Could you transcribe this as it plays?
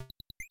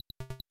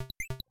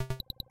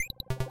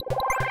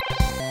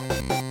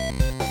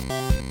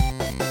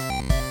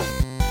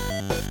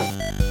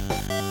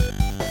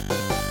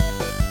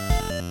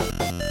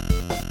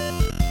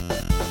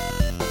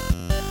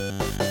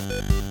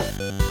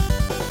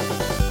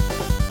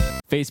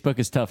Facebook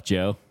is tough,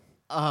 Joe.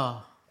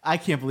 Oh, I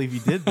can't believe you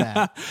did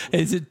that.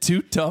 Is it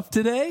too tough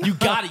today? You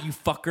got it, you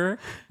fucker.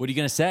 What are you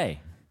going to say?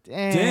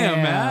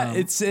 Damn, Matt.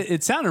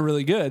 It sounded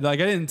really good.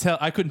 Like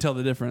I couldn't tell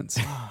the difference.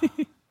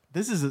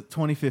 This is a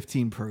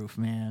 2015 proof,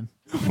 man.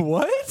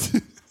 What?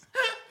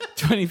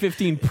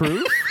 2015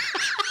 proof?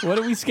 What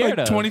are we scared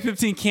of?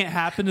 2015 can't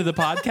happen to the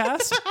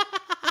podcast?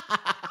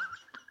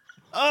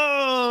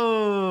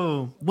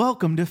 Oh,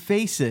 welcome to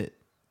Face It.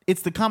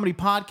 It's the comedy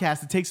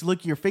podcast that takes a look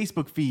at your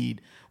Facebook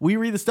feed. We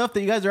read the stuff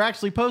that you guys are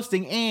actually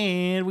posting,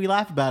 and we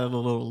laugh about it a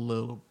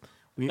little.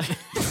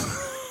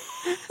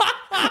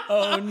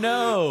 Oh,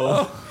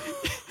 no.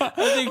 I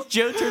think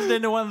Joe turns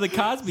into one of the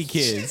Cosby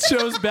kids.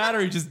 Joe's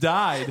battery just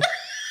died.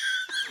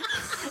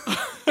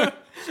 We're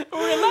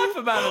going to laugh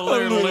about it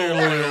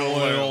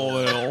a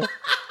little.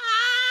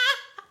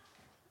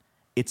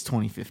 It's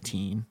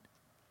 2015,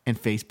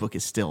 and Facebook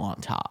is still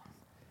on top.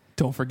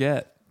 Don't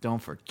forget. Don't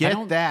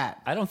forget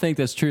that. I don't think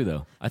that's true,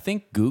 though. I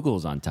think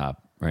Google's on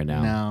top right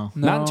now. No.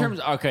 Not in terms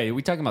of, okay, are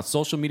we talking about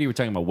social media? We're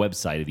talking about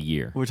website of the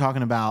year. We're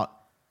talking about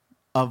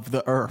of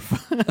the earth.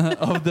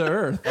 Of the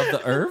earth. Of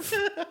the earth?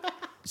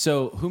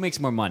 So who makes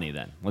more money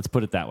then? Let's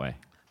put it that way.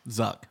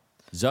 Zuck.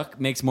 Zuck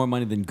makes more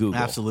money than Google.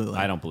 Absolutely.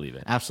 I don't believe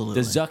it.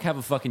 Absolutely. Does Zuck have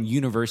a fucking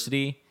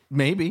university?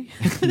 Maybe.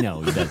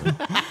 No, he doesn't.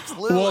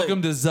 Absolutely.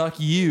 Welcome to Zuck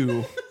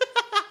You.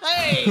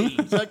 Hey,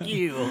 Zuck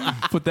You.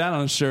 Put that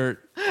on a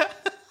shirt.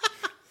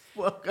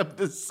 Welcome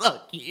to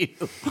Zuck You.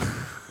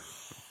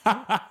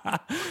 I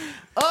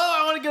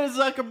want to go to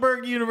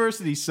Zuckerberg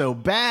University so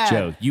bad.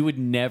 Joe, you would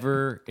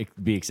never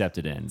be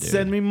accepted in, dude.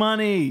 Send me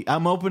money.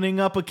 I'm opening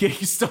up a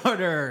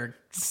Kickstarter.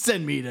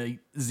 Send me to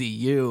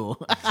ZU.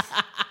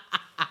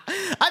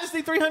 I just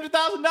need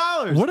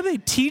 $300,000. What do they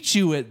teach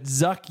you at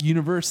Zuck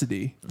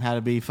University? How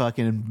to be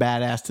fucking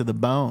badass to the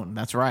bone.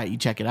 That's right. You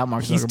check it out,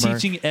 Mark He's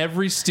Zuckerberg. teaching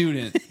every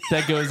student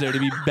that goes there to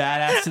be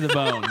badass to the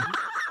bone.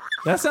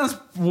 That sounds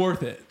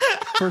worth it.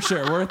 For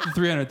sure. Worth the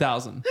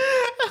 $300,000.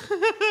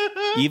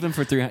 Even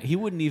for 300, he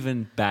wouldn't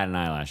even bat an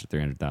eyelash at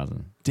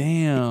 300,000.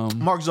 Damn.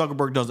 Mark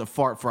Zuckerberg doesn't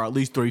fart for at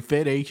least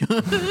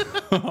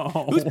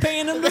 $350. Who's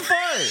paying him to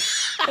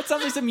fart? That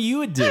sounds like something you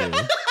would do.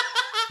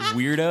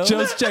 Weirdo.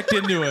 Just checked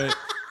into it.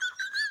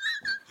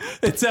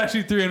 It's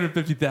actually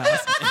 $350,000.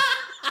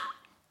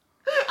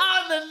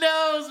 On the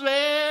nose,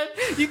 man.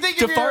 You think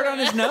to fart on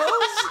his nose?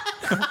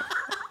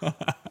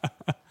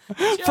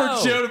 For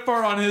Joe to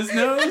fart on his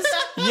nose?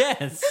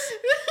 Yes.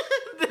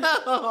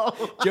 No.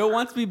 Joe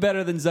wants to be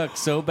better than Zuck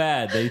so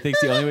bad that he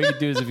thinks the only way he can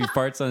do is if he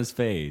farts on his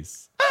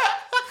face.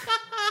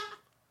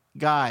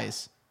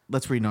 Guys,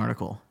 let's read an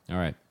article. All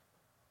right.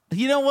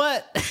 You know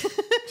what?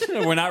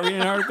 We're not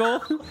reading an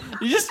article?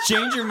 You just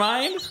change your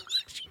mind?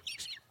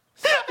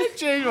 I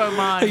changed my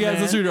mind. Hey guys,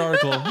 man. let's read an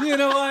article. You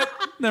know what?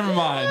 Never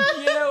mind.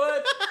 You know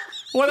what?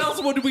 What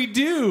else would we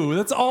do?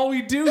 That's all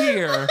we do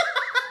here.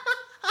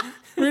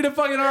 Read a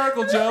fucking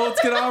article, Joe.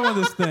 Let's get on with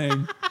this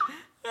thing.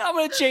 I'm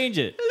going to change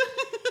it.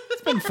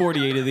 It's been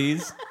 48 of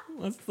these.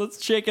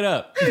 Let's shake it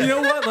up. You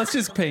know what? Let's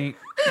just paint.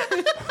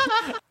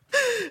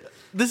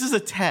 This is a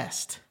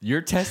test.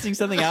 You're testing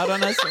something out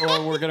on us,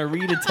 or we're going to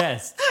read a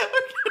test?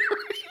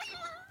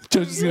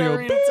 Joe's just going to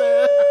Read go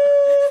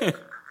a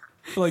test.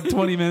 for like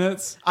 20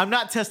 minutes. I'm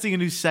not testing a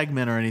new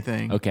segment or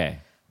anything. Okay.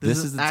 This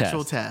is is the an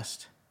actual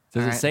test. test.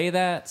 Does All it right? say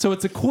that? So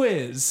it's a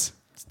quiz.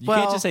 You Well,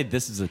 can't just say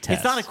this is a test.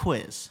 It's not a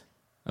quiz.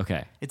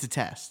 Okay. It's a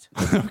test.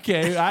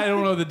 Okay, I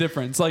don't know the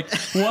difference. Like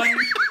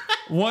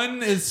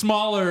one is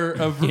smaller,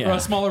 Yeah. a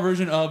smaller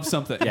version of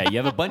something. Yeah, you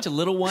have a bunch of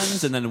little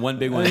ones and then one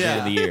big one at the end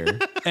of the year.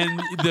 And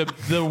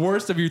the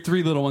worst of your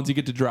three little ones you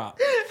get to drop.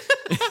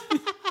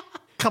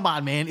 Come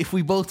on, man. If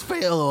we both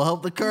fail, it'll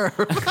help the curve.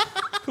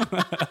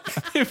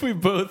 If we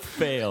both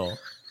fail.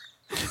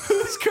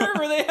 Whose curve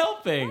are they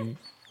helping?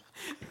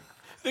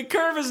 The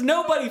curve is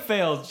nobody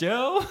fails,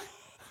 Joe.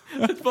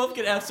 Let's both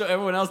get F so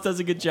everyone else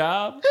does a good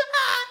job.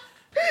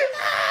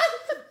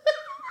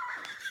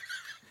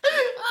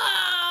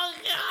 Oh,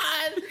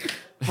 God.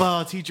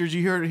 Well, teachers,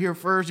 you heard it here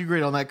first. You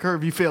grade on that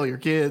curve, you fail your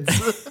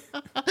kids.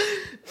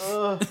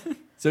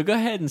 So go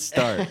ahead and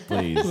start,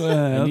 please.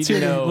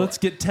 Let's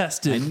get I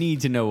tested.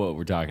 need to know what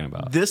we're talking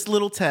about. This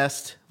little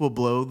test will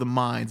blow the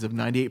minds of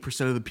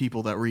 98% of the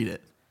people that read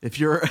it. If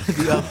you're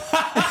the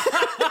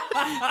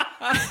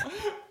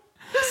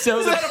So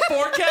Is that a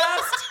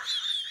forecast?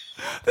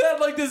 They had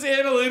like this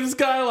analytics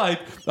guy like,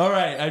 all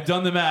right, I've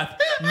done the math.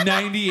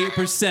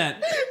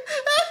 98%.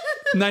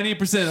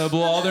 98% will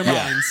blow all their yeah,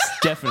 minds.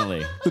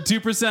 definitely. The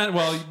 2%,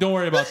 well, don't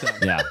worry about them.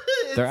 Yeah,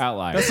 they're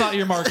outliers. That's not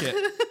your market.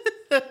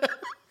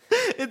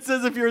 it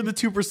says if you're in the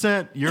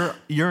 2%,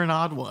 you're an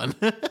odd one.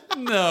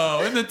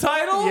 No. In the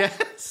title?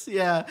 Yes,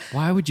 yeah.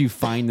 Why would you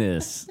find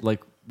this?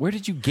 Like, where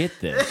did you get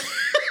this?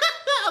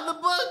 On the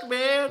book,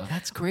 man.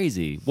 That's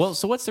crazy. Well,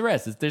 so what's the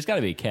rest? There's got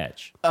to be a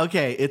catch.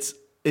 Okay, it's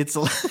This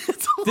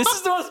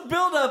is the most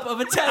buildup of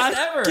a test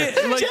ever.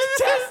 Just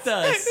test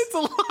us. It's a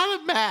lot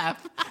of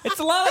math. It's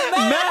a lot of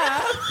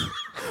math.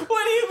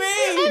 What do you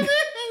mean?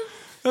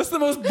 That's the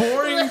most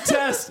boring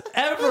test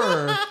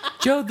ever.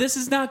 Joe, this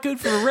is not good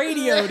for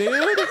radio,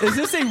 dude. Is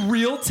this a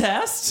real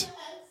test?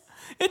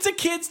 It's a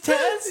kid's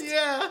test.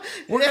 Yeah.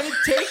 We're gonna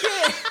take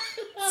it.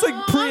 It's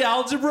like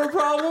pre-algebra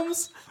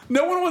problems.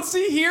 No one wants to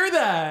hear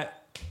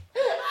that.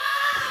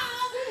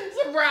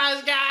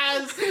 Surprise,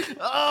 guys.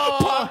 Oh.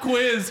 Pop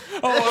quiz.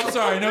 Oh, I'm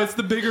sorry. No, it's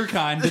the bigger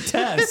kind, the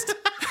test.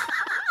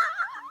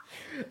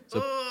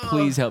 So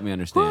please help me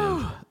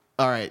understand.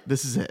 All right,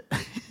 this is it.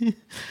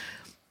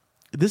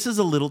 This is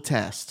a little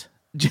test.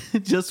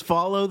 Just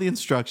follow the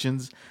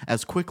instructions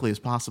as quickly as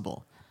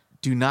possible.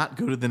 Do not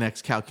go to the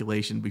next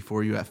calculation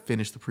before you have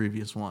finished the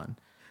previous one.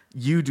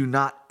 You do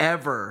not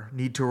ever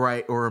need to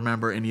write or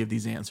remember any of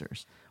these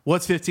answers.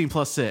 What's 15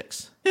 plus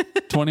 6?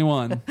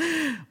 21.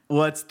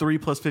 What's 3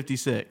 plus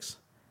 56?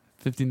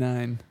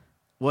 59.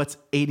 What's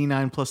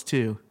 89 plus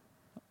 2?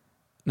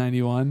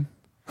 91.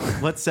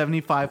 What's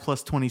 75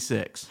 plus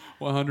 26?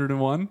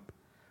 101.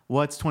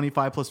 What's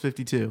 25 plus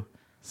 52?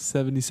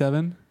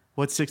 77.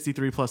 What's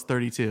 63 plus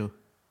 32?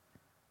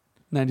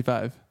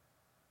 95.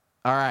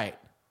 All right.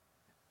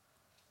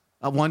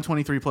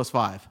 123 plus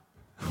 5.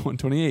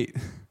 128.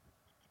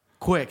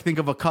 Quick, think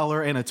of a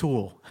color and a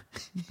tool.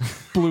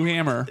 Blue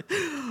hammer.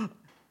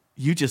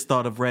 You just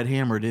thought of red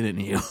hammer, didn't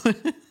you?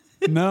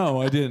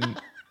 No, I didn't.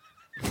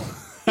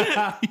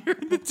 You're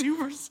in the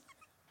 2%.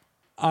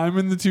 I'm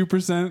in the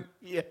 2%.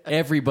 Yeah.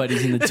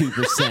 Everybody's in the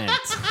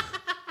 2%.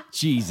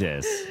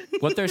 Jesus.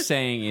 What they're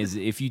saying is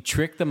if you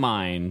trick the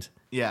mind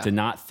to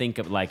not think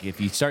of, like, if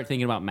you start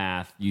thinking about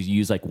math, you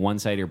use like one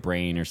side of your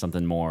brain or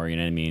something more, you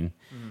know what I mean?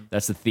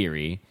 That's the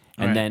theory.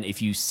 And then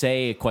if you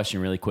say a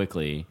question really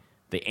quickly,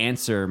 the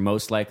answer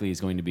most likely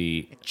is going to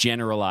be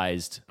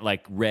generalized.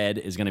 Like red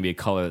is going to be a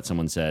color that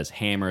someone says.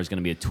 Hammer is going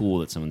to be a tool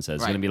that someone says.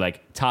 It's going to be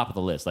like top of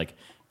the list. Like,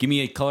 give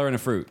me a color and a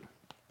fruit.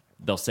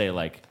 They'll say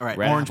like All right,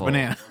 red orange apple.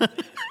 banana.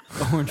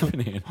 Orange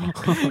banana.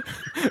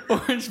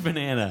 Orange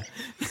banana.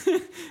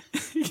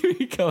 Give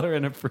me a color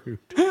and a fruit.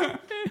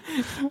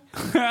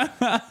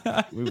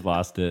 We've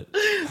lost it.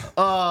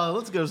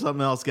 Let's go to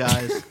something else,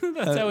 guys.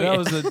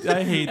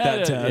 I hate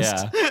that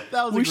test. Yeah.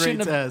 That was a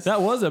great test.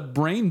 That was a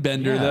brain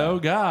bender, though.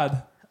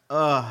 God.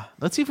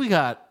 Let's see if we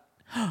got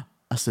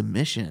a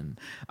submission.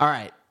 All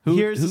right,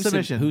 here's the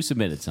submission. Who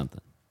submitted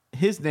something?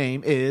 His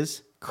name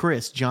is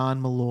Chris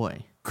John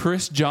Malloy.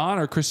 Chris John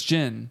or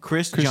Christian?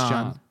 Chris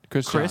John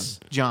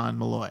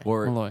Malloy.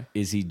 Or Malloy.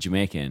 is he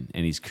Jamaican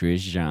and he's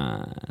Chris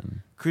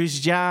John? Chris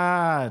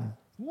John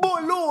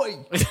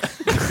Malloy.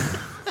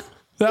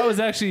 That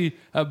was actually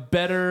a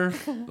better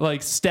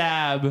like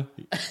stab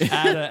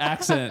at an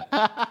accent.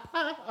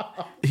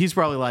 He's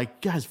probably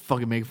like, guys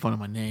fucking making fun of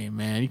my name,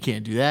 man. You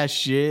can't do that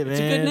shit, man. It's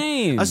a good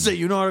name. I sent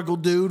you an article,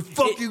 dude.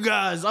 Fuck you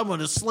guys. I'm going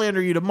to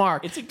slander you to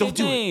Mark. It's a Don't good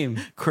do name.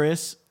 It.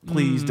 Chris,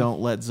 please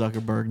don't let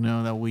Zuckerberg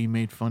know that we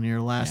made fun of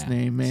your last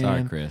name, man.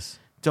 Sorry, Chris.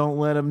 Don't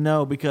let him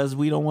know because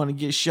we don't want to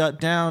get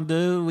shut down,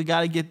 dude. We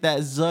got to get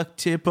that Zuck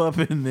tip up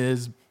in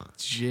this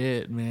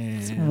shit,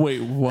 man.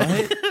 Wait, what?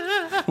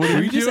 What are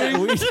we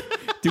doing?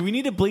 Do we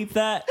need to bleep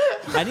that?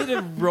 I need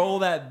to roll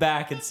that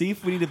back and see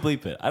if we need to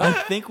bleep it. I don't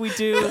think we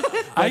do.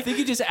 I think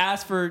you just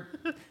asked for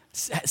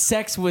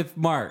sex with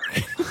Mark.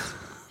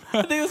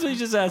 I think that's what you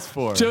just asked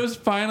for. Joe's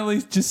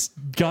finally just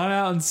gone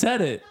out and said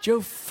it. Joe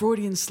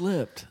Freudian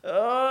slipped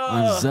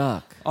on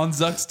Zuck. On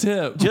Zuck's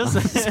tip. Just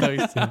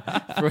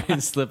Freudian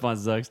slip on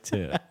Zuck's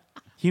tip.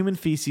 human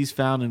feces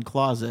found in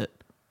closet.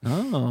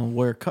 Oh,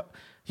 where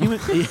human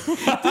Does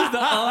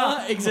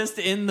the exist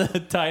in the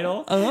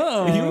title?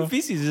 Oh. Human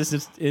feces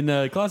exists in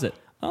the closet.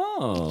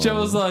 Oh. Joe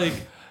was like,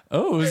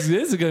 oh, this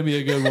is going to be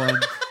a good one.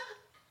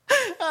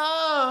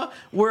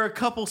 where a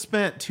couple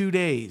spent 2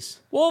 days.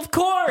 Well, of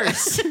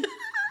course.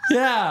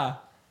 Yeah.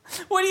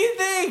 What do you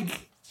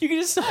think? You can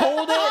just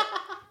hold it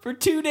for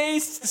 2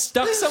 days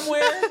stuck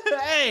somewhere?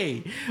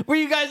 Hey, were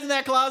you guys in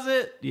that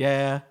closet?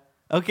 Yeah.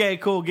 Okay,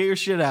 cool. Get your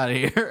shit out of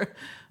here.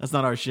 That's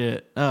not our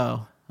shit.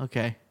 Oh,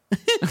 okay.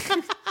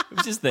 It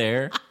was just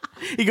there.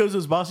 He goes to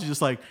his boss. He's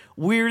just like,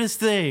 weirdest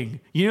thing.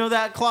 You know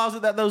that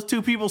closet that those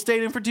two people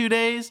stayed in for 2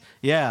 days?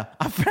 Yeah,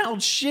 I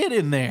found shit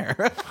in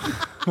there.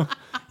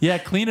 Yeah,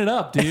 clean it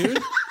up, dude.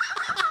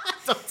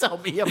 Don't tell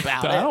me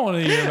about I it. don't want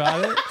to hear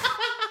about it.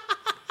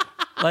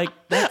 Like,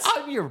 that's...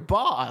 I'm your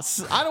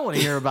boss. I don't want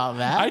to hear about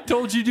that. I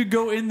told you to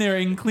go in there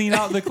and clean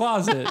out the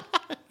closet.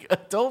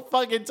 Don't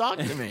fucking talk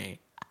to me.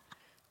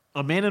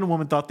 A man and a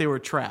woman thought they were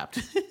trapped.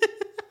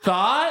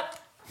 Thought?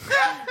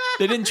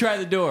 They didn't try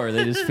the door.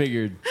 They just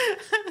figured,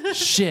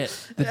 Shit,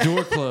 the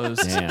door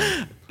closed.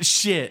 damn,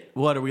 Shit.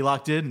 What, are we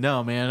locked in?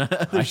 No, man.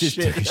 I just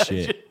took a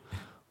shit.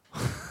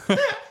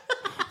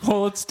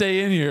 Well, let's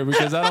stay in here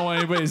because I don't want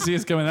anybody to see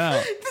us coming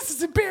out. This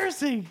is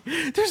embarrassing.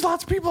 There's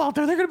lots of people out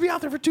there. They're going to be out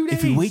there for 2 days.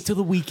 If we wait till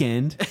the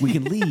weekend, we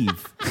can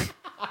leave.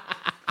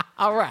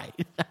 All right.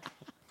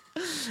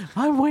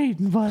 I'm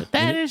waiting, but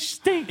that is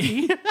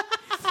stinky.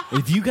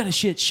 If you got a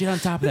shit on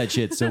top of that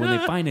shit. So when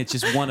they find it, it's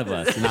just one of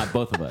us, not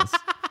both of us.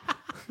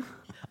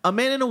 A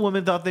man and a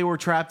woman thought they were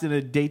trapped in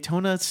a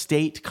Daytona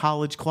State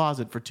College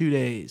closet for 2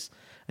 days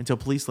until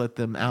police let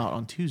them out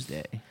on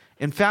Tuesday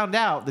and found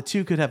out the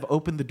two could have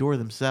opened the door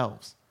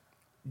themselves.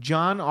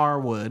 John R.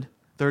 Wood,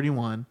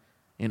 31,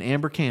 and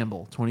Amber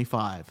Campbell,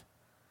 25,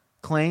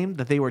 claimed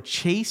that they were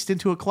chased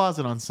into a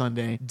closet on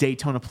Sunday,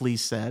 Daytona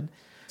police said.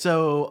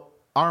 So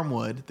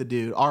Armwood, the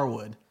dude,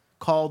 Arwood,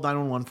 called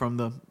 911 from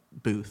the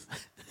booth,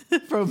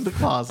 from the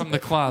closet. From the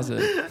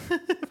closet.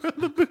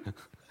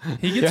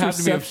 He There gets has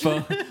to be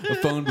reception. a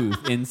phone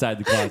booth inside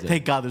the closet.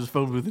 Thank God there's a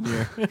phone booth in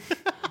here.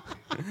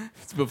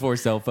 It's before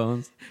cell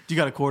phones. Do you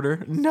got a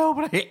quarter? No,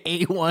 but I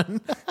ate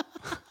one.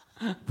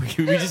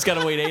 We just got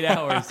to wait 8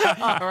 hours.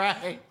 All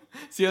right.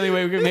 It's the only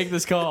way we can make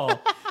this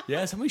call.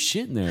 Yeah, somebody's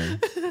shit in there.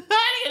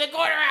 I get a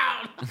quarter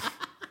out.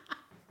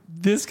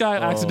 This guy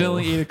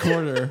accidentally ate a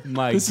quarter.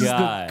 My this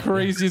God. is the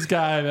craziest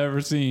guy I've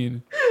ever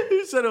seen.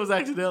 Who said it was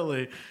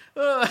accidentally?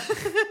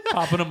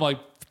 Popping him like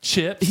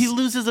chips. He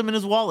loses them in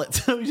his wallet.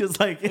 So he's just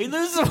like, He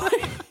loses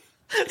weight.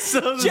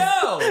 so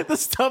Joe! the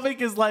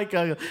stomach is like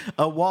a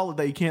wallet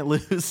that you can't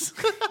lose.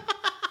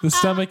 The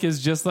stomach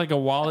is just like a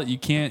wallet you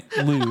can't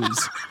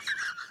lose.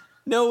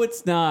 No,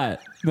 it's not.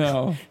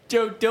 No.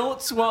 Joe,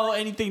 don't swallow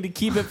anything to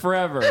keep it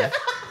forever.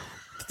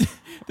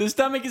 The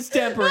stomach is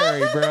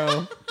temporary,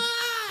 bro.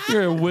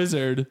 You're a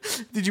wizard.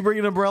 Did you bring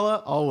an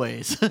umbrella?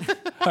 Always. All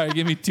right,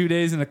 give me 2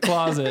 days in a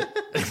closet.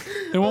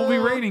 It won't be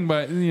raining,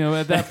 but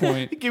at that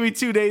point. Give me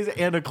 2 days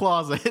and a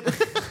closet.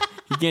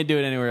 You can't do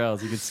it anywhere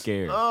else. You get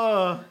scared.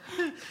 All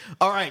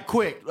right,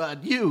 quick.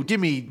 You, give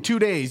me 2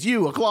 days.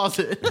 You, a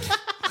closet.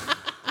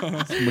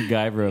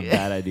 MacGyver of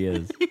bad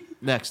ideas.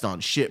 Next on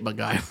Shit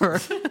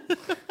MacGyver.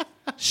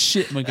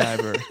 Shit,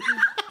 MacGyver.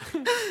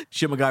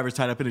 Shit MacGyver's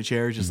tied up in a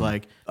chair. He's just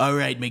like, all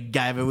right,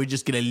 MacGyver, we're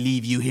just going to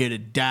leave you here to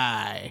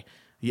die.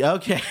 Yeah,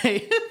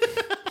 okay.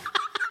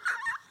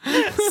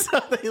 So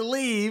they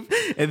leave,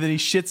 and then he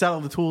shits out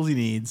all the tools he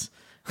needs.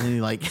 And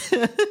he like,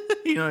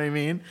 you know what I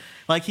mean?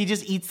 Like he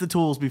just eats the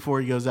tools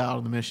before he goes out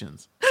on the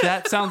missions.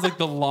 That sounds like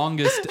the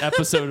longest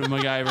episode of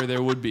MacGyver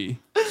there would be.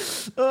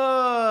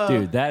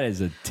 Dude, that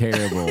is a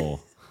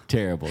terrible,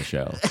 terrible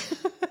show.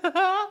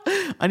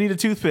 I need a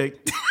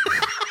toothpick.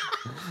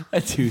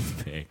 A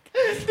toothpick.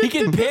 He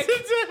can pick.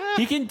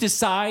 He can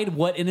decide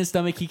what in his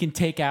stomach he can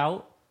take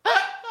out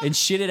and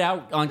shit it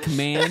out on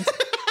command.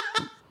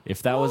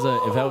 If that was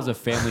a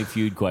Family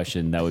Feud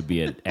question, that would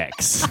be an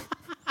X.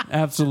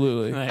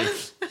 Absolutely. Like,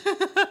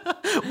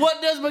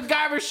 What does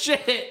MacGyver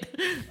shit?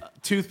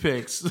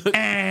 Toothpicks.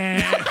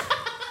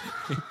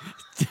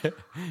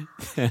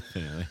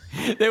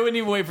 They wouldn't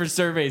even wait for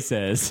survey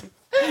says.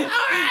 They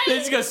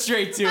just go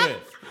straight to it.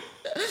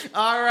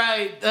 All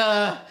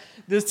right.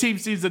 This team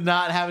seems to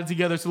not have it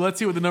together, so let's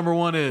see what the number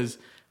one is.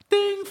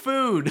 Ding,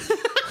 food.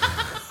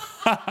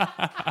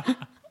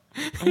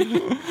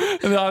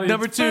 And the audience,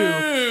 Number two.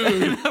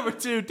 "Food." Number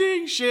two,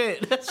 ding,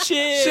 shit.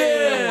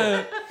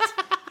 Shit.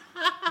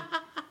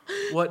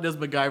 What does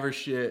MacGyver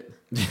shit?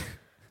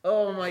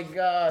 Oh my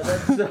God,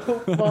 that's so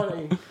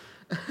funny.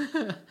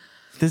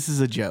 This is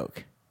a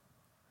joke.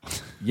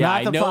 Yeah, Not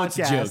I the know it's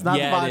a podcast, joke. not the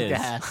Yeah, it is.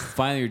 podcast.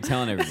 Finally, you're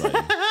telling everybody.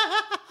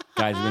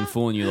 Guys have been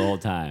fooling you the whole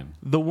time.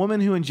 The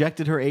woman who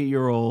injected her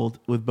 8-year-old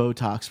with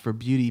Botox for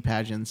beauty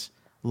pageants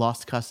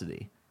lost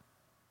custody.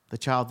 The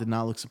child did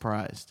not look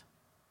surprised.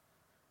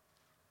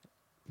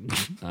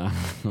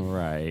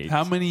 Right.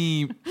 How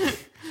many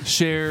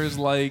shares,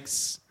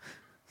 likes?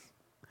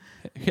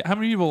 How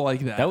many people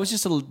like that? That was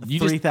just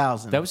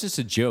 3,000. That was just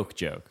a joke.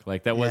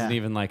 Like that wasn't Yeah.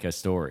 even like a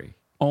story.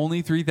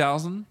 Only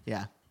 3,000?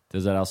 Yeah.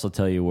 Does that also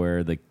tell you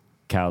where the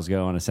cows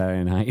go on a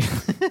Saturday night?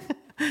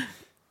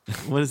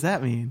 What does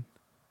that mean?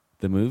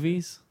 The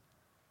movies?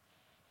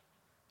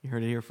 You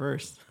heard it here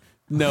first.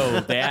 No,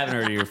 they haven't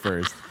heard it here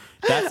first.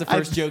 That's the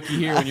first joke you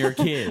hear when you're a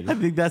kid. I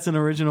think that's an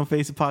original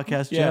Face of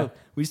Podcast Yeah, joke.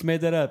 we just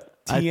made that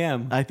up.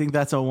 TM. I think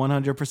that's a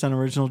 100%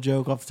 original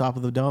joke off the top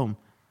of the dome.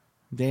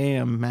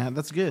 Damn, Matt,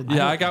 that's good.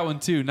 Yeah, I got one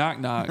too. Knock,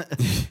 knock.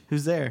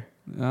 Who's there?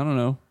 I don't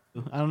know.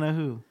 I don't know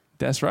who.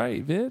 That's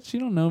right, bitch. You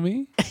don't know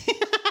me.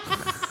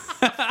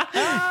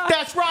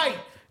 That's right.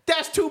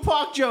 That's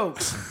Tupac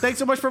jokes. Thanks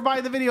so much for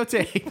buying the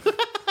videotape.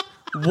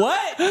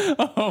 What?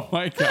 Oh,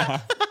 my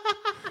God.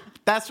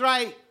 That's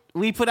right.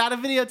 We put out a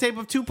videotape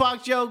of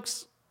Tupac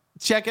jokes.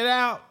 Check it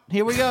out.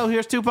 Here we go.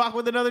 Here's Tupac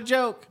with another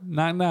joke.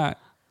 Knock, knock.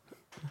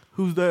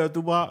 Who's there,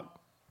 Tupac?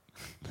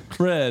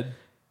 Red.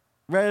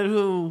 Red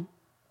who?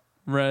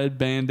 Red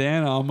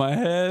bandana on my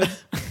head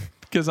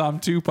because I'm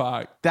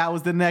Tupac. That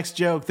was the next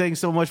joke. Thanks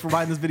so much for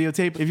buying this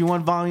videotape. If you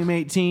want volume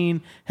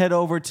 18, head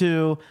over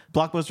to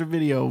Blockbuster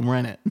Video and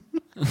rent it.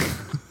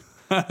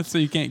 So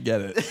you can't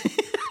get it.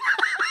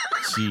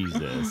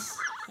 Jesus.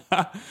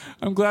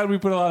 I'm glad we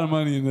put a lot of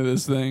money into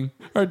this thing.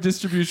 Our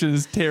distribution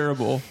is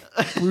terrible.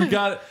 We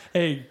got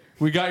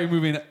your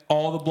movie in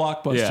all the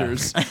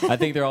blockbusters. I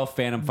think they're all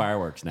Phantom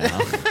fireworks now.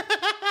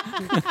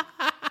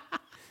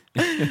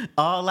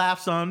 All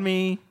laughs on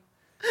me.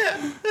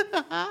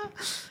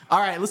 All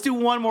right, let's do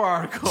one more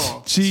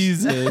article.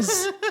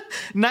 Jesus.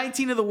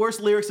 19 of the worst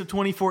lyrics of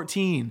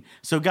 2014.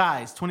 So,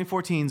 guys,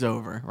 2014's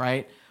over,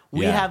 right?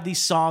 We Yeah. have these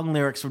song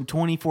lyrics from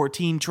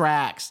 2014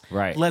 tracks.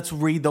 Right. Let's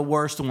read the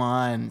worst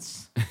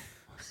ones.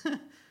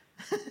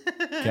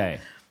 Okay.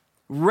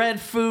 Red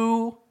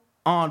foo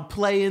on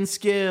playing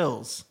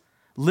skills.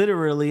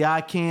 Literally,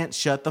 I can't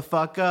shut the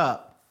fuck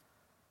up.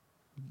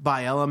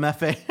 by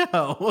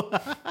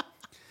LMFAO.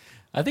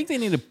 I think they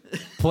need to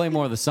play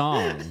more of the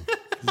song.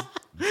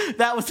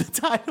 That was the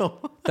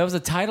title. That was the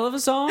title of a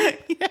song?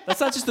 Yeah. That's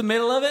not just the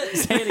middle of it?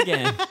 Say it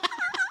again.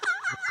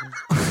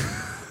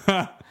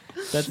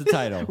 That's the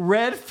title.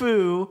 Red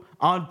Foo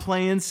on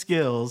playing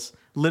skills.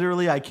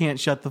 Literally, I can't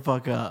shut the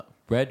fuck up.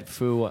 Red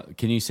Foo.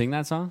 Can you sing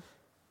that song?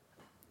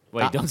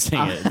 Wait, don't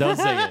sing it. Don't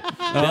sing it.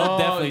 They'll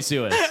definitely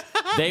sue us.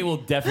 They will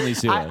definitely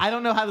sue us. I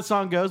don't know how the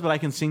song goes, but I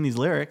can sing these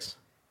lyrics.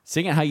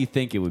 Sing it how you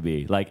think it would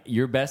be. Like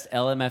your best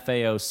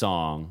LMFAO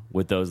song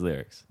with those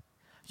lyrics.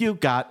 You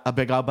got a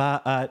big old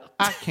butt. I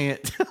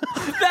can't.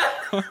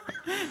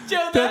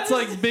 Joe, That's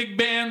like big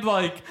band,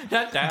 like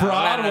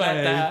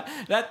Broadway.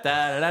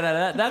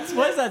 That's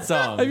what is that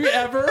song? Have you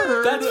ever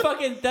heard? That's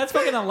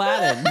fucking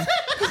Aladdin.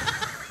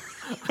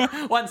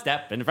 One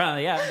step in front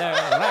of the other.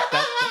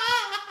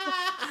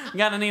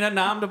 Gotta need a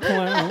nom to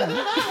play.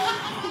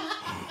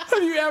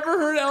 Have you ever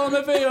heard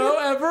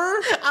LMFAO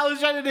ever? I was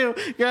trying to do,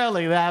 girl,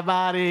 look at that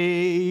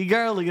body.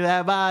 Girl, look at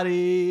that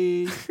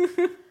body.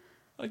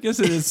 I guess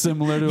it is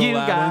similar to You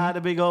Aladdin. got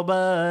a big old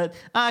butt.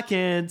 I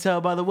can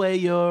tell by the way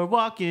you're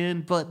walking,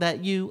 but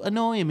that you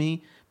annoy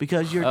me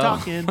because you're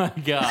talking. Oh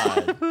my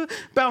God.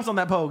 Bounce on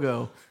that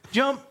pogo.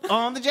 Jump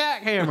on the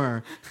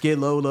jackhammer. Get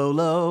low, low,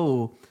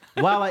 low.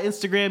 While I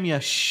Instagram you,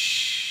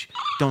 shh.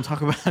 Don't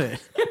talk about it.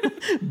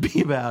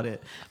 Be about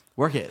it.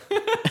 Work it.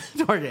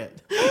 Work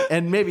it.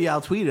 And maybe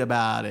I'll tweet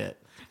about it.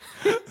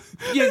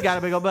 You got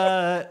a big old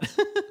butt.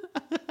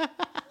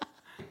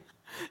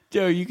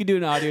 Joe, you could do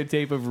an audio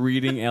tape of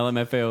reading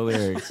LMFAO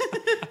lyrics,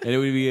 and it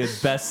would be a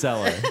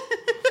bestseller.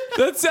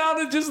 That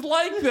sounded just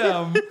like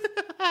them.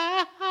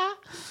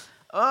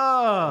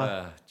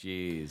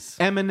 Jeez.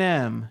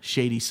 Eminem,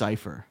 Shady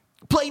Cypher.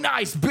 Play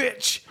nice,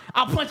 bitch.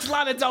 I'll punch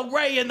Lana Del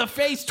Rey in the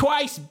face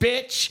twice,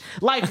 bitch.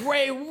 Like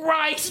Ray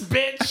Rice,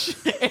 bitch.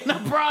 In the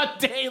broad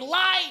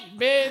daylight,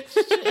 bitch.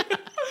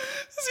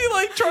 Is he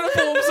like trying to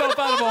pull himself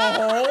out of a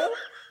hole?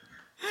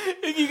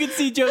 If you could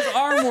see Joe's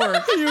arm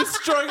work. He was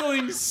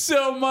struggling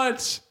so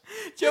much.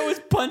 Joe was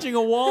punching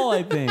a wall,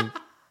 I think.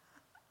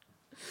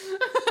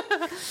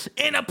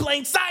 In a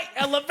plain sight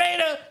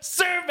elevator,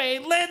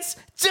 surveillance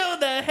till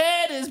the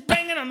head is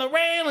banging on the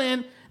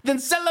railing. Then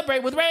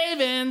celebrate with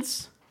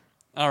ravens.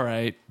 All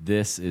right.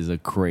 This is a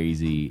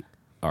crazy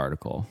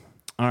article.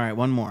 All right,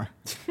 one more.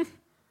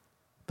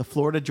 The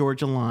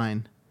Florida-Georgia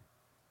line,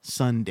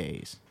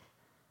 Sundays.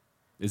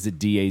 Is it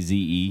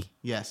DAZE?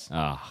 Yes.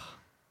 I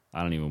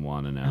don't even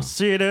want to know.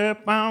 Sit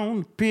up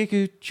on pick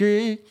a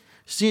trick,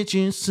 sit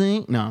and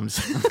sink. No, I'm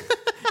just...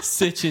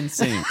 Sitch and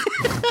sink.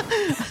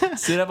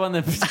 Sit up on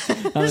the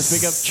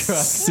pickup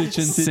truck. Sitch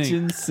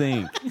and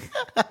sink.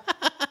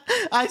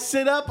 I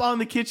sit up on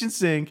the kitchen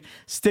sink,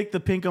 stick the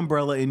pink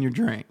umbrella in your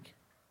drink.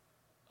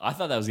 I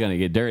thought that was going to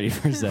get dirty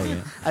for a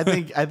second. I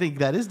think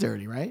that is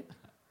dirty, right?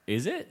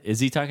 Is it?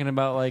 Is he talking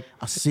about like...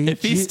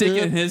 If he's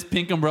sticking his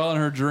pink umbrella in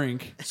her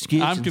drink,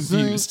 I'm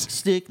confused.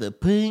 Stick the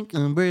pink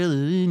umbrella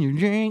in your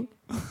drink.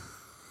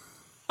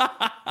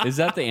 Is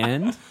that the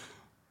end?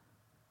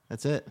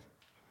 That's it.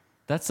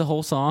 That's the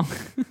whole song?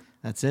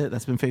 That's it.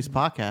 That's been Face It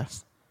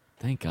Podcast.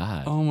 Thank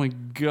God. Oh my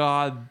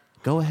God.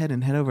 Go ahead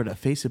and head over to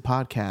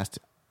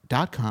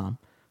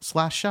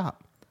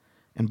faceitpodcast.com/shop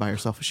and buy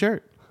yourself a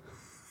shirt.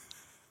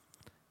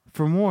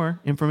 For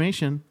more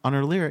information on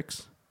our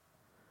lyrics,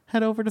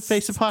 head over to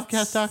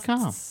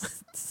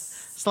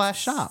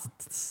faceitpodcast.com/shop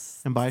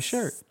and buy a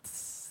shirt.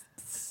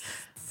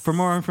 For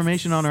more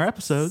information on our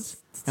episodes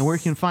and where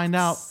you can find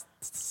out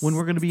when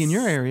we're going to be in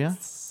your area,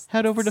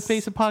 head over to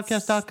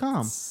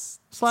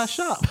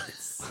faceitpodcast.com/shop.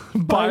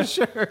 Buy a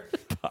shirt.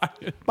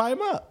 Buy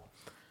them up.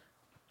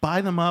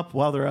 Buy them up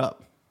while they're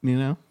up, you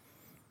know?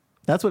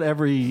 That's what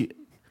every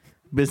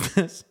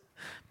business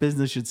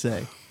should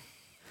say.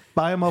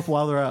 Buy them up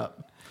while they're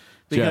up.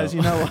 Because Joe.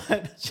 you know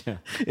what? Joe.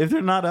 If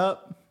they're not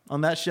up on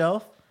that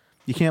shelf,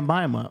 you can't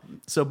buy them up.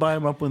 So buy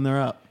them up when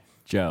they're up.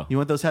 Joe. You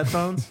want those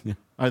headphones?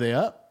 Are they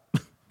up?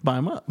 Buy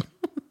them up.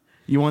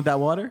 You want that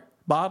water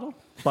bottle?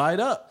 Buy it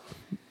up.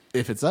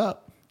 If it's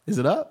up, is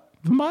it up?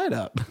 Then buy it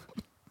up.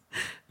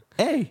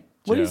 Hey,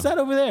 what Joe. is that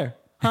over there?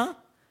 Huh?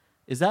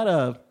 Is that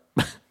a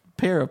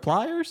pair of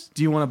pliers?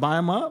 Do you want to buy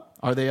them up?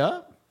 Are they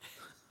up?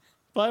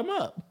 Buy them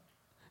up.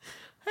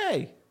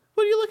 Hey,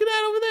 what are you looking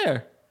at over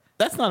there?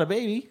 That's not a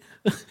baby.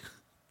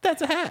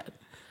 That's a hat.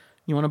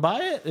 You want to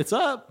buy it? It's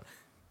up.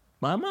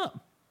 Buy them up.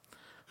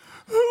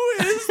 Who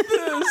is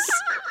this?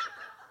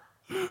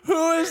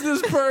 Who is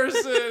this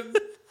person?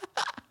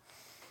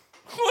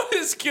 What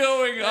is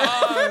going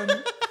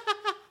on?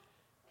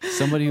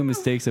 Somebody who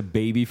mistakes a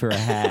baby for a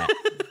hat.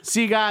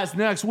 See you guys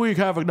next week.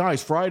 Have a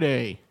nice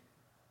Friday.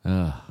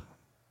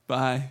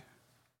 Bye.